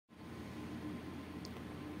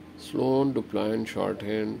Sloan duployan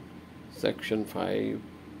shorthand section 5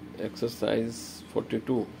 exercise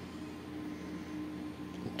 42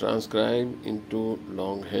 transcribe into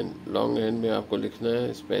long hand. Long hand में आपको लिखना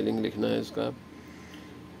है, स्पेलिंग लिखना है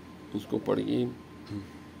इसको पढ़िए।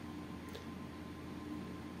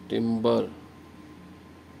 Timber,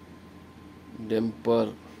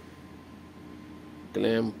 damper,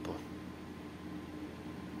 clamp,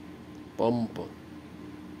 pump,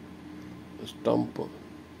 stump,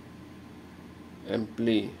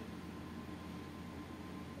 amply,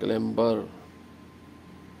 क्लैम्बर,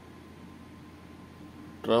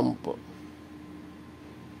 Trump,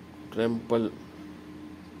 trample,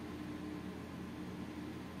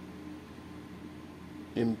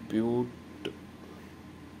 impute,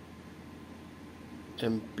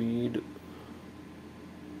 एम्पीड,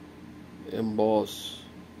 emboss.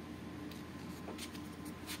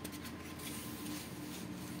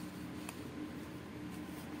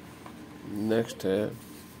 Next है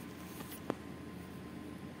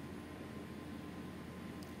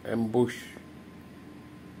ambush,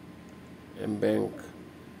 एम्बैंक,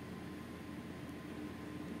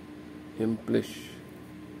 इम्प्लिश,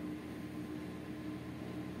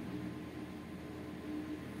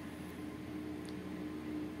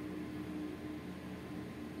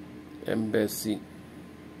 embassy,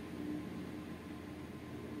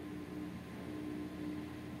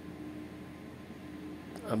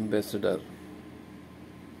 ambassador,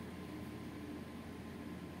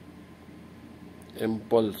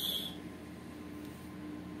 impulse,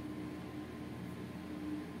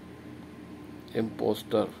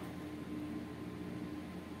 impostor,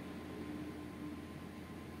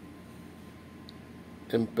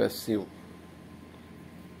 impressive,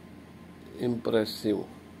 impressive,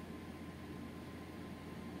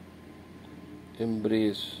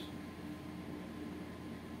 embrace,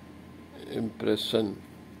 impression,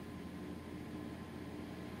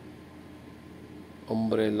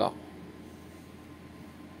 umbrella,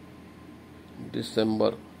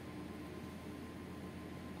 दिसंबर,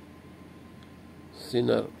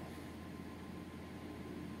 Sinner,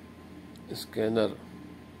 scanner,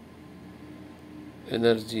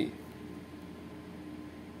 energy,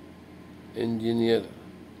 engineer,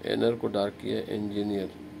 एनर को डार्क किया, इंजीनियर,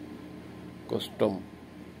 कस्टम,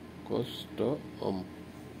 कस्टम।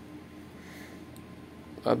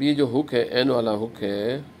 अब ये जो हुक है, एन वाला hook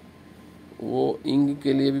है, वो इंग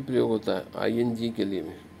के लिए भी प्रयोग होता है, आईएनजी के लिए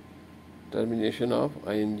भी। टर्मिनेशन ऑफ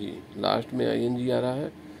आईएनजी, लास्ट में आईएनजी आ रहा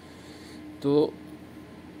है तो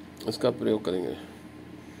इसका प्रयोग करेंगे।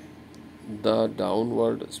 The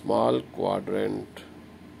downward small quadrant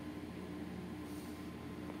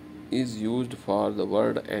is used for the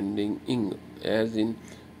word ending ing, as in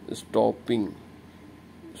stopping,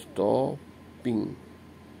 stopping।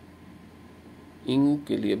 ing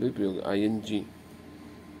के लिए भी प्रयोग, ing,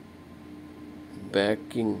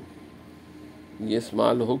 बैकिंग। ये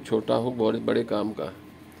स्मॉल हुक, छोटा हुक बहुत बड़े काम का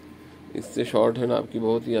है। इससे शॉर्ट हैंड आपकी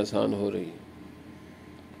बहुत ही आसान हो रही है।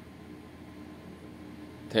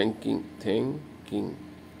 थैंकिंग, थैंकिंग,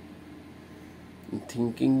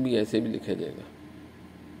 थिंकिंग भी ऐसे भी लिखा जाएगा।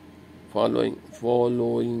 Following,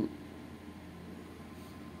 following,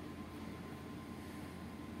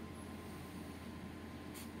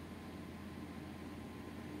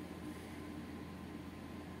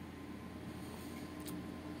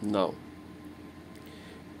 now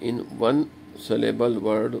in one syllable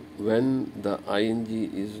word, when the ing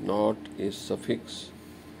is not a suffix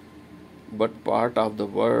but part of the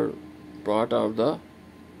word, part of the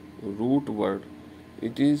root word,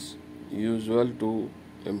 it is usual to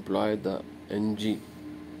employ the ng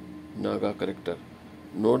naga character.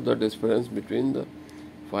 Note the difference between the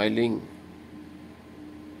filing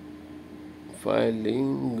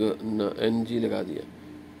ng लगा दिया,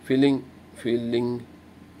 filling, feeling,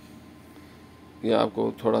 ये आपको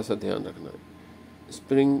थोड़ा सा ध्यान रखना है।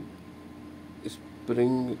 Spring,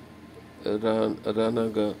 spring,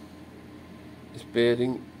 रनग,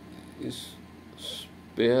 sparing,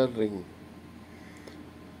 sparing.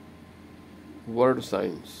 Word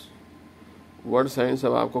science, word science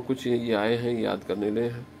अब आपको कुछ ये आए हैं, याद करने ले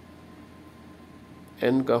हैं।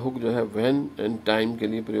 एन का हुक जो है व्हेन एंड टाइम के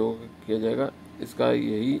लिए प्रयोग किया जाएगा। इसका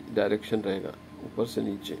यही डायरेक्शन रहेगा, ऊपर से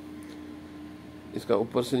नीचे। इसका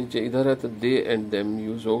ऊपर से नीचे इधर है तो दे एंड देम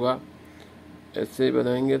यूज होगा। ऐसे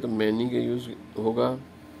बनाएंगे तो मैनी के यूज होगा।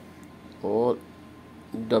 और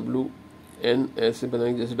डब्लू एन ऐसे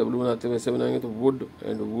बनाएंगे, जैसे डब्लू बनाते हैं वैसे बनाएंगे तो वुड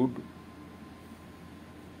एंड वुड।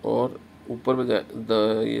 और ऊपर बजाय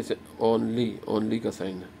द, ये से ओनली, ओनली का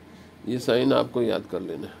साइन है। ये साइन आपको याद कर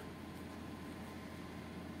लेना है।